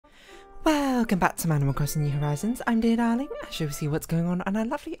Welcome back to Animal Crossing New Horizons. I'm dear darling. As you'll see what's going on our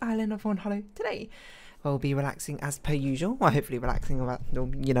lovely island of Fawnhollow today. We'll be relaxing as per usual. Well, hopefully relaxing about,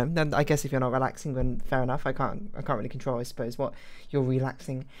 you know, and I guess if you're not relaxing, then fair enough. I can't really control, I suppose, what your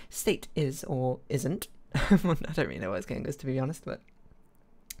relaxing state is or isn't. I don't really know what's going on, to be honest, but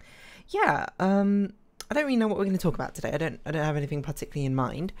yeah, I don't really know what we're going to talk about today. I don't have anything particularly in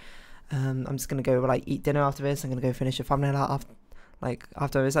mind. I'm just going to go like eat dinner after this. I'm going to go finish a thumbnail out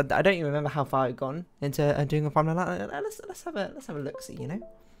afterwards. I don't even remember how far I've gone into doing a thumbnail. Let's have a look. See, you know,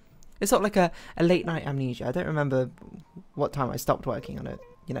 it's sort of like a late night amnesia. I don't remember what time I stopped working on it.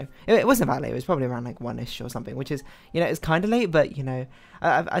 You know, it wasn't that late. It was probably around like 1ish or something, which is, you know, it's kind of late. But you know,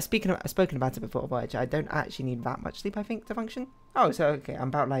 I've spoken about it before. But I don't actually need that much sleep, I think, to function. Oh, so okay, I've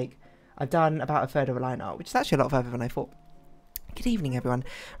done about a third of a line art, which is actually a lot further than I thought. Good evening, everyone.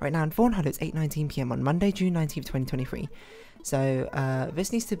 Right now in Fawnhallow, it's 8:19 p.m. on Monday, June 19th, 2023. So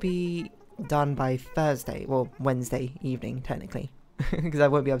this needs to be done by Thursday, well, Wednesday evening, technically, because I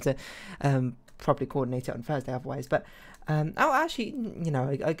won't be able to properly coordinate it on Thursday otherwise. But oh, actually, you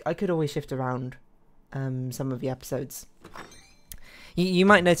know, I could always shift around some of the episodes. You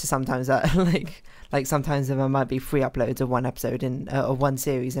might notice sometimes that like sometimes there might be 3 uploads of one episode in of one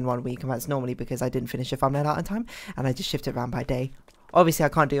series in 1 week, and that's normally because I didn't finish a thumbnail out in time, and I just shift it around by day. Obviously, I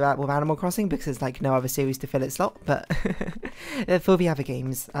can't do that with Animal Crossing because there's like no other series to fill its slot, but for the other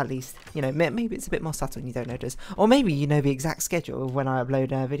games, at least, you know, maybe it's a bit more subtle and you don't notice. Or maybe you know the exact schedule of when I upload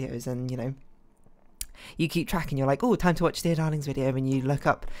videos, and, you know, you keep track and you're like, oh, time to watch Dear Darling's video, and you look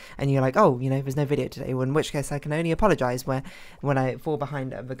up and you're like, oh, you know, there's no video today, well, in which case I can only apologise when I fall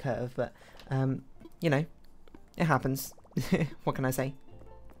behind the curve, but, you know, it happens. What can I say?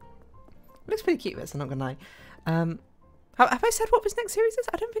 It looks pretty cute, this, I'm not gonna lie. Have I said what this next series is?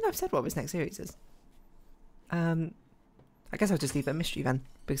 I don't think I've said what this next series is. I guess I'll just leave it a mystery then,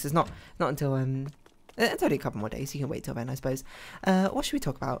 because it's not until it's only a couple more days. You can wait till then, I suppose. What should we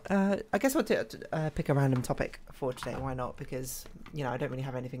talk about? I guess I'll pick a random topic for today. Why not? Because, you know, I don't really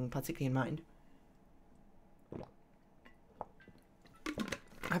have anything particularly in mind.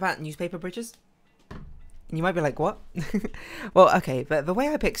 How about newspaper bridges? You might be like, what? Well, okay, but the way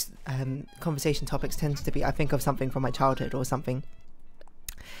I pick conversation topics tends to be, I think of something from my childhood or something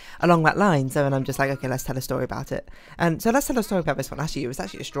along that line. So, and I'm just like, okay, let's tell a story about it. And so let's tell a story about this one. Actually, it was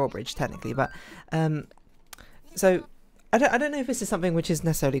actually a straw bridge, technically. But, so, I don't know if this is something which is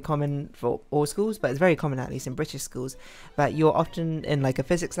necessarily common for all schools, but it's very common, at least in British schools, that you're often in like a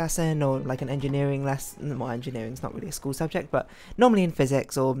physics lesson or like an engineering lesson. Well, engineering's not really a school subject, but normally in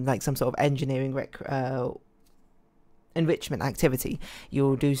physics or like some sort of engineering enrichment activity,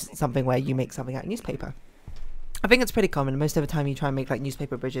 you'll do something where you make something out of newspaper. I think it's pretty common. Most of the time you try and make like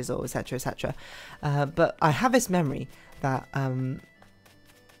newspaper bridges or etc, etc. But I have this memory that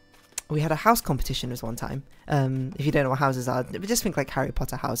we had a house competition this one time. If you don't know what houses are, just think like Harry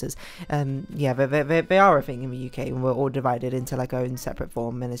Potter houses. Yeah, they are a thing in the UK, and we're all divided into like our own separate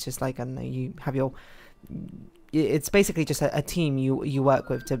form, and it's just like, I don't know, you have your, it's basically just a team you work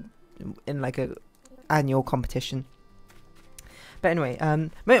with to in like a annual competition. But anyway,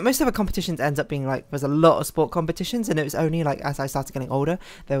 most of the competitions ends up being like, there's a lot of sport competitions, and it was only like as I started getting older,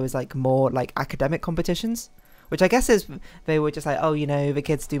 there was like more like academic competitions. Which I guess is, they were just like, oh, you know, the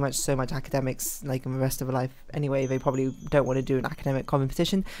kids do so much academics, like, in the rest of their life anyway, they probably don't want to do an academic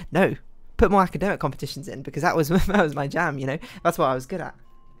competition. No, put more academic competitions in, because that was my jam, you know, that's what I was good at.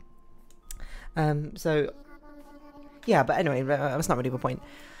 So, yeah, but anyway, that's not really the point.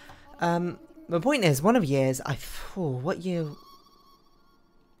 The point is, one of the years, what year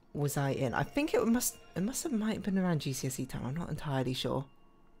was I in? I think it might have been around GCSE time, I'm not entirely sure.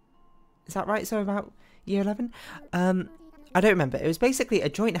 Is that right? So about year 11? I don't remember. It was basically a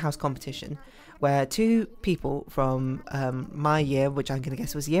joint house competition where 2 people from my year, which I'm going to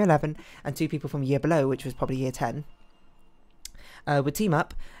guess was year 11, and 2 people from year below, which was probably year 10, would team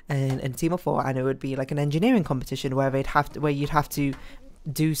up in a team of 4, and it would be like an engineering competition where you'd have to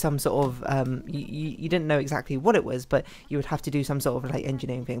do some sort of you didn't know exactly what it was, but you would have to do some sort of like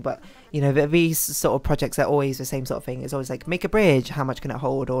engineering thing. But you know, these sort of projects are always the same sort of thing. It's always like, make a bridge, how much can it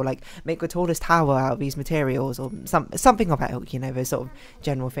hold, or like make the tallest tower out of these materials, or something of that ilk, you know, those sort of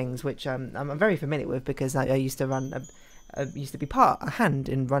general things, which I'm very familiar with, because I used to run used to be a hand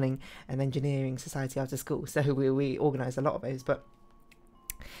in running an engineering society after school, so we organised a lot of those. But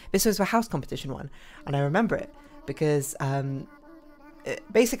this was the house competition one, and I remember it because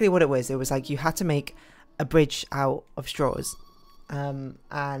basically what it was like, you had to make a bridge out of straws,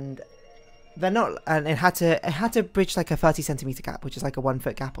 and they're not, and it had to bridge like a 30 centimeter gap, which is like a 1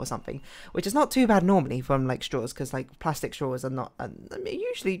 foot gap or something, which is not too bad normally from like straws, because like plastic straws are not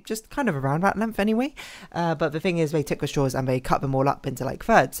usually just kind of around that length anyway. But the thing is, they took the straws and they cut them all up into like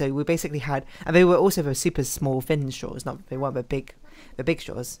thirds, so we basically had, and they were also the super small thin straws, they weren't the big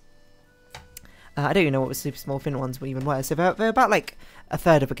straws. I don't even know what the super small thin ones even were, so they're about like a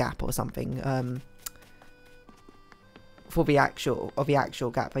third of a gap or something. For the actual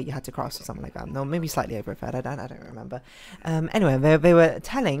gap that you had to cross or something like that. No, maybe slightly over a third. I don't remember. Anyway, they were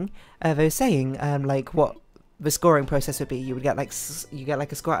saying like what the scoring process would be. You would get like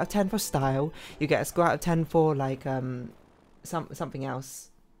a score out of 10 for style. You get a score out of 10 for like something else,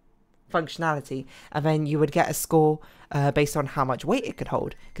 functionality, and then you would get a score based on how much weight it could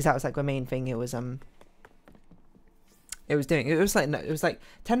hold, because that was like the main thing. It was like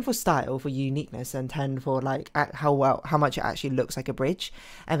 10 for style, for uniqueness, and 10 for like how much it actually looks like a bridge.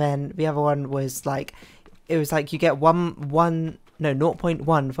 And then the other one was like, it was like you get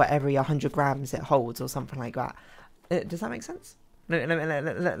 0.1 for every 100 grams it holds or something like that. Does that make sense? No,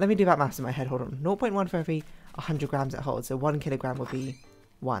 let me do that maths in my head. Hold on. 0.1 for every 100 grams it holds. So 1 kilogram would be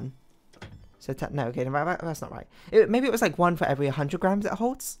 1. So no, okay, that's not right. Maybe it was like 1 for every 100 grams it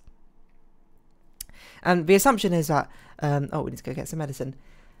holds. And the assumption is that, we need to go get some medicine.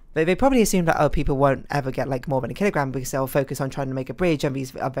 They probably assume that, people won't ever get like more than a kilogram, because they'll focus on trying to make a bridge, and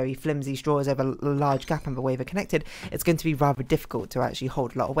these are very flimsy straws over a large gap, and the way they're connected, it's going to be rather difficult to actually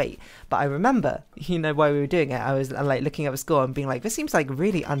hold a lot of weight. But I remember, while we were doing it, I was like looking at the score and being like, this seems like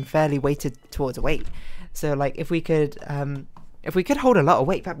really unfairly weighted towards weight. So like if we could hold a lot of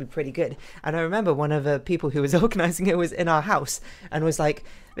weight, that'd be pretty good. And I remember one of the people who was organising it was in our house and was like,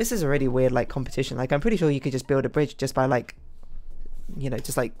 this is a really weird like competition. Like, I'm pretty sure you could just build a bridge just by like,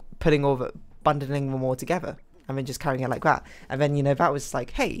 just like bundling them all together and then just carrying it like that. And then, that was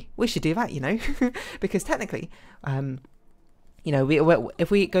like, hey, we should do that, because technically,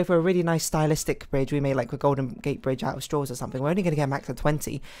 if we go for a really nice stylistic bridge, we made like a Golden Gate Bridge out of straws or something, we're only going to get max of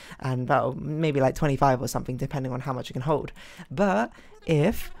 20, and that'll maybe like 25 or something, depending on how much it can hold. But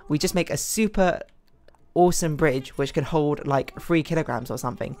if we just make a super awesome bridge which can hold like 3 kilograms or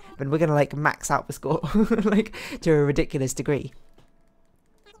something, then we're going to like max out the score like to a ridiculous degree.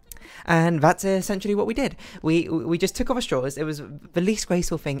 And that's essentially what we did. We just took off our straws. It was the least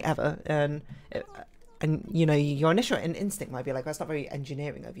graceful thing ever, and your initial instinct might be like, that's not very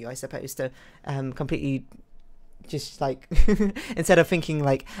engineering of you, I suppose, to completely just like instead of thinking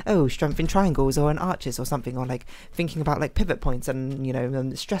like, oh, strength in triangles or in arches or something, or like thinking about like pivot points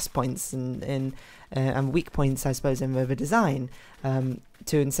and stress points and weak points, I suppose, in the design,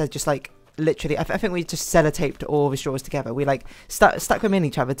 to instead just like literally, I think we just sellotaped all the straws together. We like stuck them in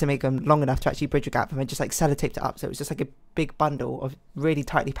each other to make them long enough to actually bridge a gap, and then just like sellotaped it up, so it was just like a big bundle of really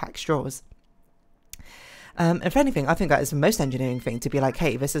tightly packed straws. If anything, I think that is the most engineering thing, to be like,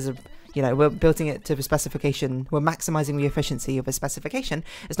 hey, this is we're building it to the specification, we're maximizing the efficiency of a specification.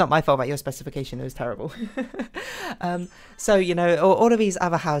 It's not my fault that your specification was terrible. So all of these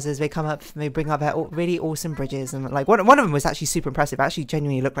other houses, they come up, they bring up their really awesome bridges, and like one of them was actually super impressive. It actually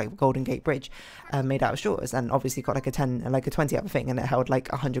genuinely looked like a Golden Gate Bridge, made out of straws, and obviously got like a 10 and like a 20 other thing, and it held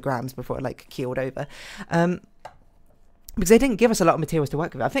like 100 grams before it like keeled over. Because they didn't give us a lot of materials to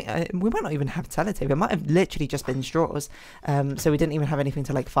work with. I think we might not even have sellotape. It might have literally just been straws. So we didn't even have anything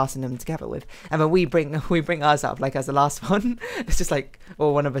to like fasten them together with. And then we bring ours up like as the last one. It's just like,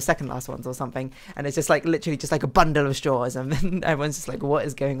 or one of the second last ones or something. And it's just like literally just like a bundle of straws. And then everyone's just like, what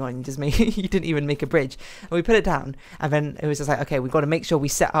is going on? You didn't even make a bridge. And we put it down. And then it was just like, okay, we've got to make sure we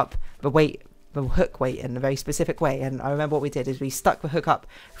set up the hook weight in a very specific way. And I remember what we did is we stuck the hook up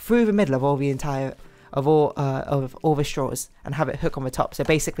through the middle of all the straws, and have it hook on the top. So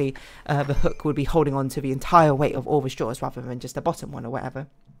basically the hook would be holding on to the entire weight of all the straws rather than just the bottom one or whatever.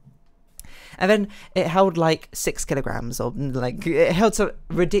 And then it held like 6 kilograms, or like it held some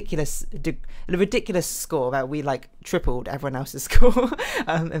ridiculous score that we like tripled everyone else's score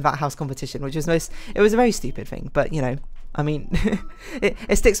in that house competition, which was it was a very stupid thing, but I mean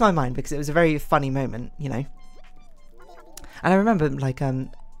it sticks in my mind because it was a very funny moment, And I remember like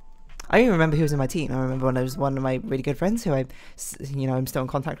I even remember who was in my team. I remember when I was one of my really good friends who I'm still in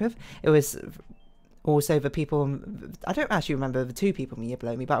contact with. It was also the people, I don't actually remember the 2 people in the year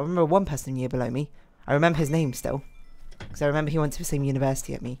below me, but I remember one person in the year below me. I remember his name still, because I remember he went to the same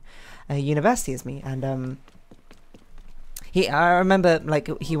university as me, and I remember like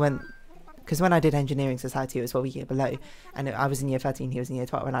he went, because when I did engineering society, it was a year below, and I was in year 13, he was in year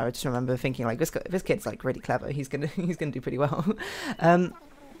 12, and I just remember thinking like, this kid's like really clever. He's gonna do pretty well.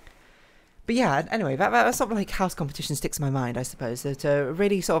 But yeah, anyway, that's sort of like house competition sticks in my mind, I suppose. So to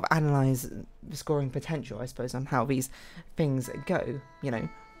really sort of analyse the scoring potential, I suppose, on how these things go, you know.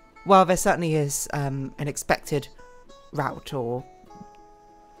 While there certainly is an expected route or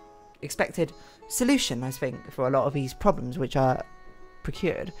expected solution, I think, for a lot of these problems which are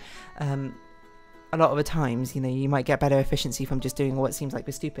procured, a lot of the times, you know, you might get better efficiency from just doing what seems like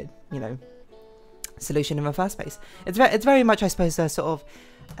the stupid, you know, solution in the first place. It's very much, I suppose, a sort of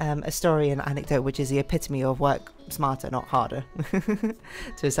a story and anecdote which is the epitome of work smarter, not harder,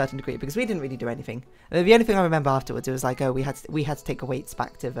 to a certain degree, because we didn't really do anything. The only thing I remember afterwards, it was like, oh, we had to take the weights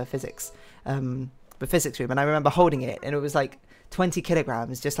back to the physics room, and I remember holding it, and it was like 20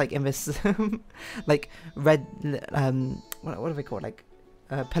 kilograms, just like in this like red what are they called, like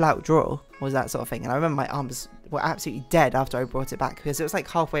pull-out drawer, was that sort of thing. And I remember my arms were absolutely dead after I brought it back, because it was like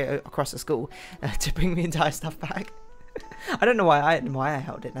halfway across the school to bring the entire stuff back. I don't know why I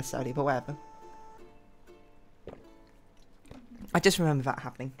held it necessarily, but whatever. I just remember that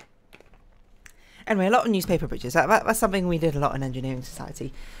happening. Anyway, a lot of newspaper bridges. That's something we did a lot in Engineering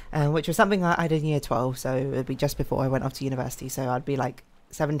Society, which was something I did in year 12, so it would be just before I went off to university, so I'd be like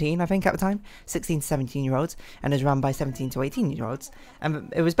 17, I think, at the time, 16 to 17 year olds, and it was run by 17 to 18 year olds.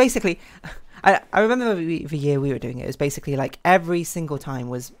 And it was basically, I remember the year we were doing it, it was basically like every single time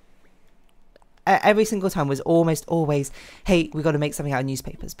was almost always, hey, we got to make something out of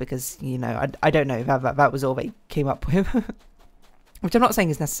newspapers, because, you know, I don't know, that was all they came up with. Which I'm not saying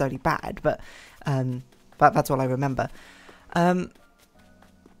is necessarily bad, but that's all I remember. But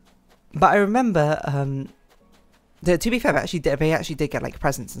I remember, to be fair, they actually did get like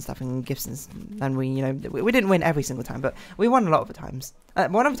presents and stuff and gifts, and we, you know, we didn't win every single time, but we won a lot of the times.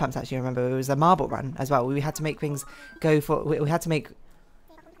 One of the times, actually, I remember, it was a marble run as well. We had to make things go for, we had to make,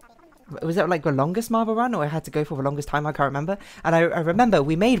 was it like the longest marble run, or I had to go for the longest time? I can't remember. And I remember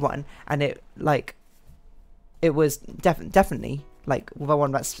we made one, and it was definitely like the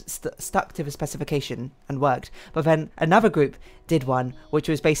one that stuck to the specification and worked. But then another group did one which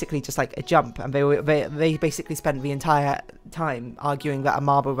was basically just like a jump, and they basically spent the entire time arguing that a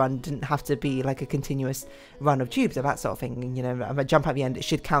marble run didn't have to be like a continuous run of tubes or that sort of thing. And, you know, a jump at the end, it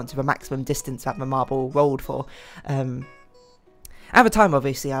should count to the maximum distance that the marble rolled for. At the time,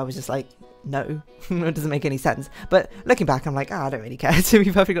 obviously, I was just like, no, it doesn't make any sense. But looking back, I'm like, I don't really care, to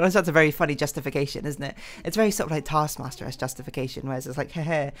be perfectly honest. That's a very funny justification, isn't it? It's very sort of like Taskmaster-esque justification, whereas it's like,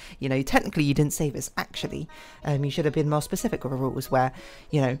 heh, you know, technically you didn't say this, actually. You should have been more specific with the rules, where,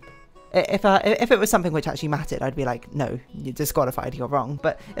 you know, if it was something which actually mattered, I'd be like, no, you're disqualified, you're wrong.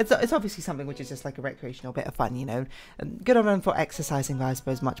 But it's obviously something which is just like a recreational bit of fun, you know. Good on them for exercising, I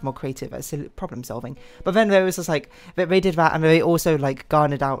suppose, much more creative at problem solving. But then there was just like, they did that, and they also like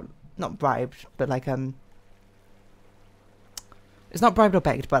garnered out, not bribed, but like it's not bribed or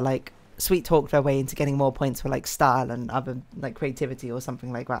begged, but like sweet talked their way into getting more points for like style and other like creativity or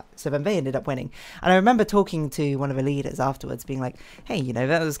something like that. So then they ended up winning. And I remember talking to one of the leaders afterwards, being like, hey, you know,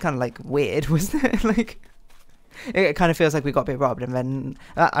 that was kind of like weird, wasn't it? Like, it kind of feels like we got a bit robbed. And then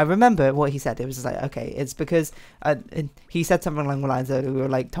I remember what he said. It was just like, okay, it's because he said something along the lines that we were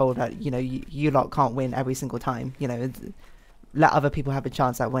like told that, you know, you lot can't win every single time, you know, let other people have a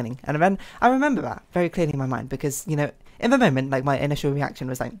chance at winning. And then I remember that very clearly in my mind, because, you know, in the moment, like, my initial reaction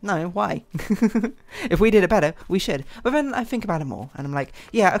was like, no, why? If we did it better, we should. But then I think about it more, and I'm like,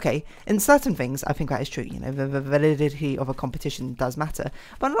 yeah, okay, in certain things, I think that is true, you know, the validity of a competition does matter.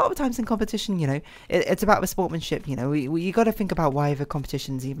 But a lot of times in competition, you know, it's about the sportsmanship, you know, you got to think about why the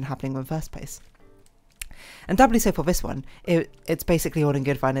competition's even happening in the first place. And doubly so for this one, it's basically all in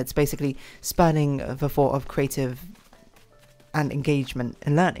good fun. It's basically spurning the thought of creative and engagement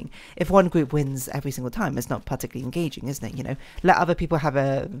and learning. If one group wins every single time, it's not particularly engaging, isn't it? You know, let other people have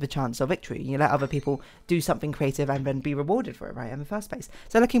the chance of victory. You let other people do something creative and then be rewarded for it, right, in the first place.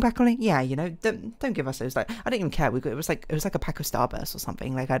 So looking back on it, yeah, you know, don't give us those, like, I don't even care. It was like a pack of Starbursts or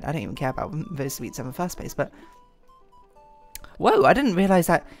something. Like, I don't even care about those sweets in the first place. But whoa, I didn't realize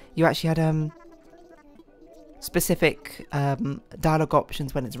that you actually had specific dialogue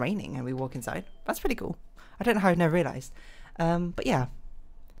options when it's raining and we walk inside. That's pretty cool. I don't know how I never realized. But yeah,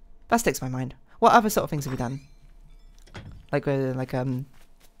 that sticks in my mind. What other sort of things have we done? Like a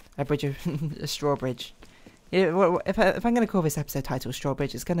bridge, a straw bridge. Yeah, well, if I'm going to call this episode title Straw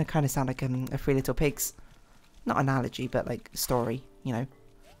Bridge, it's going to kind of sound like a Three Little Pigs, not analogy, but like story. You know,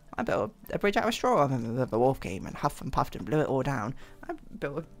 I built a bridge out of straw. I remember the wolf came and huffed and puffed and blew it all down. I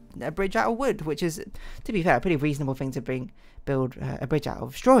built a bridge out of wood, which is, to be fair, a pretty reasonable thing to build a bridge out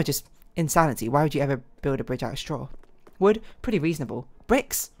of. Straw is just insanity. Why would you ever build a bridge out of straw? Wood, pretty reasonable.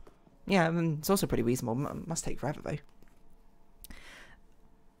 Bricks, yeah, it's also pretty reasonable. Must take forever though.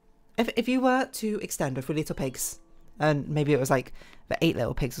 If you were to extend with 3 little pigs, and maybe it was like the 8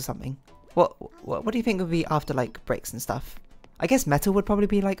 little pigs or something, what do you think would be after like bricks and stuff? I guess metal would probably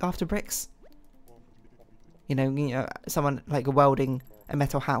be like after bricks. You know, someone like welding a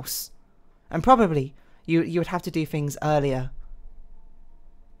metal house, and probably you would have to do things earlier.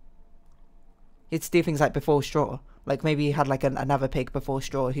 You'd do things like before straw. Like maybe you had like another pig before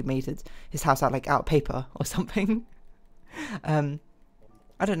straw who made his house out like out of paper or something. I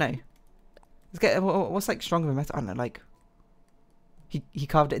don't know. What's like stronger than metal? I don't know. Like he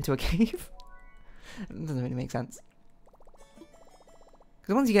carved it into a cave. It doesn't really make sense.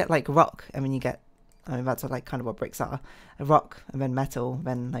 Because once you get like rock, I mean that's like kind of what bricks are. A rock and then metal,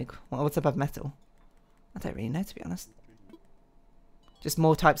 then like what's above metal? I don't really know, to be honest. Just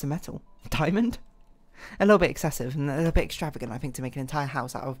more types of metal. Diamond? A little bit excessive and a little bit extravagant, I think, to make an entire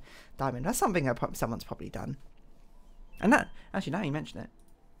house out of diamond. That's something that someone's probably done. And that, actually, now you mention it.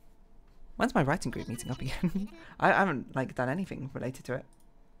 When's my writing group meeting up again? I haven't, like, done anything related to it.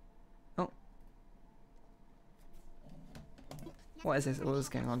 Oh. What is this? What is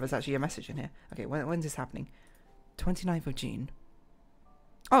going on? There's actually a message in here. Okay, when's this happening? 29th of June.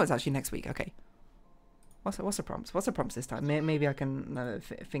 Oh, it's actually next week. Okay. What's the prompts? What's the prompts this time? Maybe I can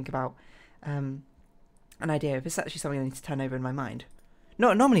think about an idea if it's actually something I need to turn over in my mind.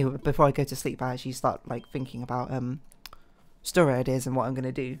 No, normally before I go to sleep, I actually start like thinking about story ideas and what I'm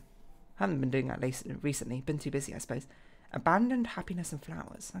gonna do. I haven't been doing that recently. Been too busy, I suppose. Abandoned happiness and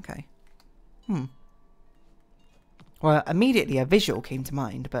flowers. Okay. Well, immediately a visual came to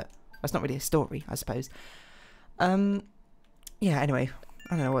mind, but that's not really a story, I suppose. Yeah. Anyway,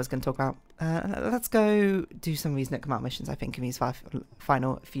 I don't know what I was going to talk about. Let's go do some of these Nook Mart missions, I think, in these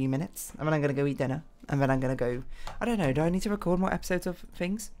final few minutes. And then I'm going to go eat dinner. And then I'm going to go... I don't know, do I need to record more episodes of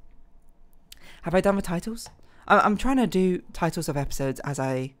things? Have I done the titles? I'm trying to do titles of episodes as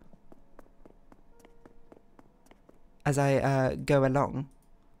I go along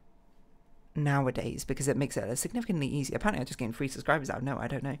nowadays, because it makes it significantly easier. Apparently I just gained 3 subscribers out of nowhere, I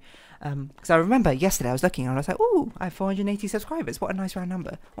don't know. Because I remember yesterday I was looking and I was like, ooh, I have 480 subscribers, what a nice round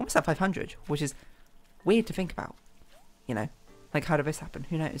number. Almost at 500, which is weird to think about, you know, like how did this happen,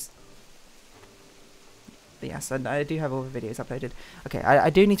 who knows. But yes, and I do have all the videos uploaded. Okay, I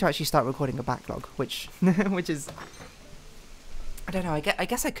do need to actually start recording a backlog, which which is, I don't know, I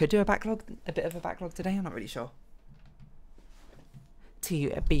guess I could do a bit of a backlog today, I'm not really sure.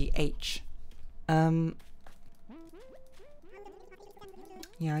 TBH.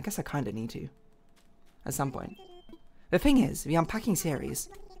 Yeah, I guess I kind of need to. At some point. The thing is, the unpacking series,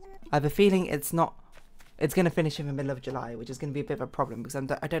 I have a feeling it's going to finish in the middle of July, which is going to be a bit of a problem, because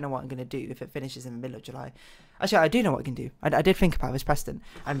I don't know what I'm going to do if it finishes in the middle of July. Actually, I do know what I can do. I did think about this, Preston.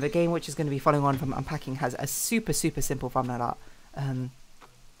 And the game which is going to be following on from unpacking has a super, super simple thumbnail art.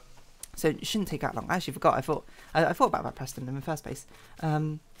 So it shouldn't take that long. I actually forgot. I thought about that, Preston, in the first place.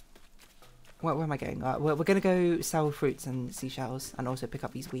 Where am I going? We're going to go sell fruits and seashells and also pick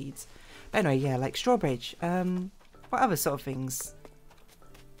up these weeds. But anyway, yeah, like Strawbridge. What other sort of things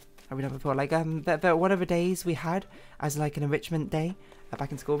have we done before? Like, one of the days we had as like an enrichment day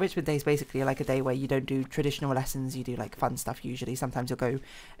back in school. Enrichment day is basically like a day where you don't do traditional lessons. You do like fun stuff usually. Sometimes it'll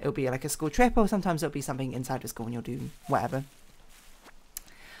be like a school trip, or sometimes it'll be something inside the school and you'll do whatever.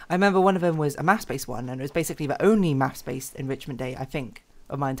 I remember one of them was a maths-based one, and it was basically the only maths-based enrichment day, I think,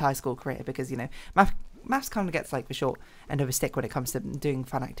 of my entire school career, because, you know, maths kind of gets like the short end of a stick when it comes to doing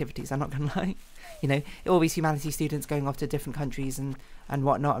fun activities, I'm not gonna lie. You know, all these humanities students going off to different countries and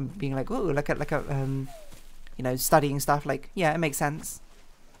whatnot, and being like, oh, like a you know, studying stuff, like, yeah, it makes sense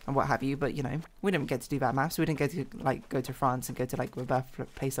and what have you, but, you know, we didn't get to do that maths. We didn't get to like go to France and go to like the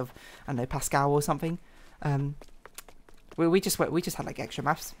birthplace of, I don't know, Pascal or something. We just had like extra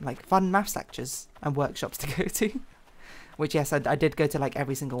maths, like fun maths lectures and workshops to go to, which, yes, I did go to like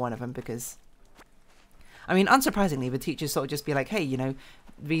every single one of them, because, I mean, unsurprisingly, the teachers sort of just be like, hey, you know,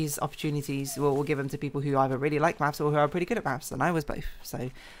 these opportunities, we'll give them to people who either really like maths or who are pretty good at maths, and I was both.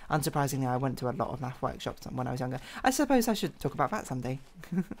 So, unsurprisingly, I went to a lot of math workshops when I was younger. I suppose I should talk about that someday,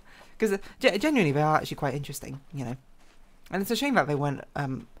 because genuinely they are actually quite interesting, you know, and it's a shame that they weren't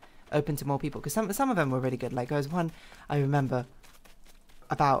open to more people, because some of them were really good. Like, there was one I remember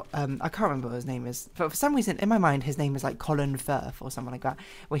about, I can't remember what his name is, but for some reason in my mind his name is like Colin Firth or something like that,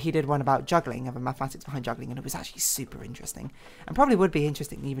 where he did one about juggling and the mathematics behind juggling, and it was actually super interesting, and probably would be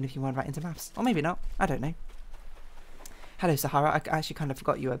interesting even if you weren't right into maths, or maybe not, I don't know. Hello Sahara, I actually kind of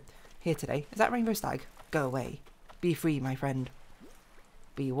forgot you were here today. Is that Rainbow Stag? Go away. Be free, my friend.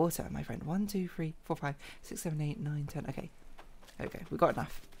 Be water, my friend. 1, 2, 3, 4, 5, 6, 7, 8, 9, 10. Okay, we got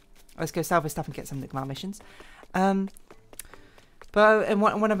enough. Let's go sell this stuff and get some Nook Mart missions. But in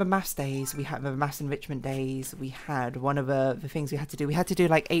one of the maths days, we had the maths enrichment days. We had one of the things we had to do. We had to do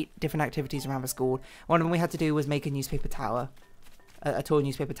like 8 different activities around the school. One of them we had to do was make a newspaper tower, a tall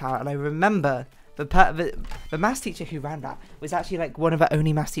newspaper tower. And I remember the maths teacher who ran that was actually like one of the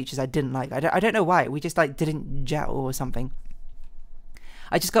only maths teachers I didn't like. I don't know why. We just like didn't gel or something.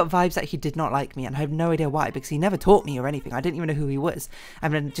 I just got vibes that he did not like me, and I have no idea why, because he never taught me or anything. I didn't even know who he was.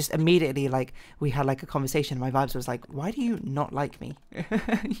 And then just immediately, like, we had like a conversation, and my vibes was like, why do you not like me?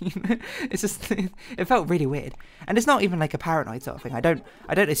 It's just, it felt really weird. And it's not even like a paranoid sort of thing. I don't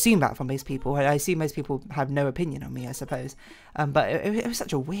assume that from most people. I assume most people have no opinion on me, I suppose. But it was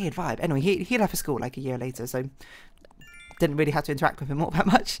such a weird vibe. Anyway, he left for school like a year later, so didn't really have to interact with him all that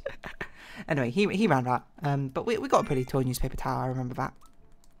much. Anyway, he ran that. But we got a pretty tall newspaper tower, I remember that.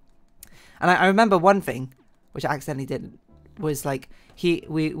 And I remember one thing, which I accidentally did, was like,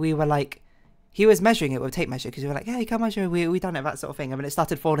 we were like, he was measuring it with a tape measure, because we were like, yeah, you can't measure, we done it, that sort of thing, and then it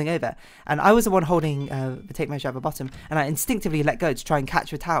started falling over. And I was the one holding the tape measure at the bottom, and I instinctively let go to try and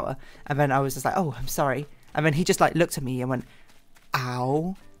catch the tower, and then I was just like, oh, I'm sorry. And then he just like looked at me and went,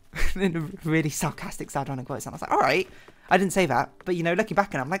 ow, in a really sarcastic, sardonic voice, and I was like, all right. I didn't say that, but, you know, looking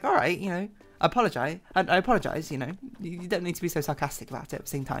back, and I'm like, all right, you know, I apologise, you know, you don't need to be so sarcastic about it at the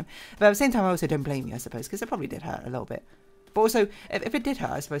same time. But at the same time, I also don't blame you, I suppose, because it probably did hurt a little bit. But also, if it did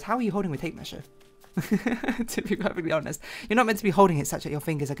hurt, I suppose, how are you holding a tape measure? To be perfectly honest, you're not meant to be holding it such that your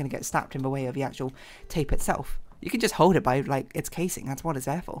fingers are going to get snapped in the way of the actual tape itself. You can just hold it by, like, its casing. That's what it's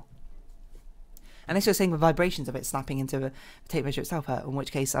there for. Unless you're saying the vibrations of it snapping into the tape measure itself hurt, in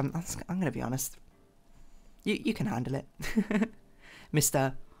which case, I'm going to be honest. You can handle it.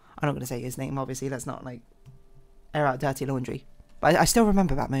 Mr. I'm not going to say his name, obviously. Let's not, like, air out dirty laundry. But I still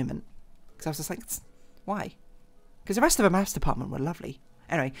remember that moment. Because I was just like, why? Because the rest of the maths department were lovely.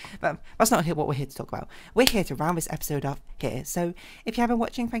 Anyway, but that's not what we're here to talk about. We're here to round this episode up here. So, if you have been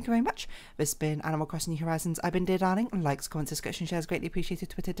watching, thank you very much. This has been Animal Crossing New Horizons. I've been Dear Darling. Likes, comments, subscription, shares greatly appreciated.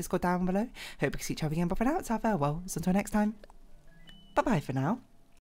 Twitter, Discord down below. Hope we can see each other again. But for now, it's our farewell. So until next time, bye-bye for now.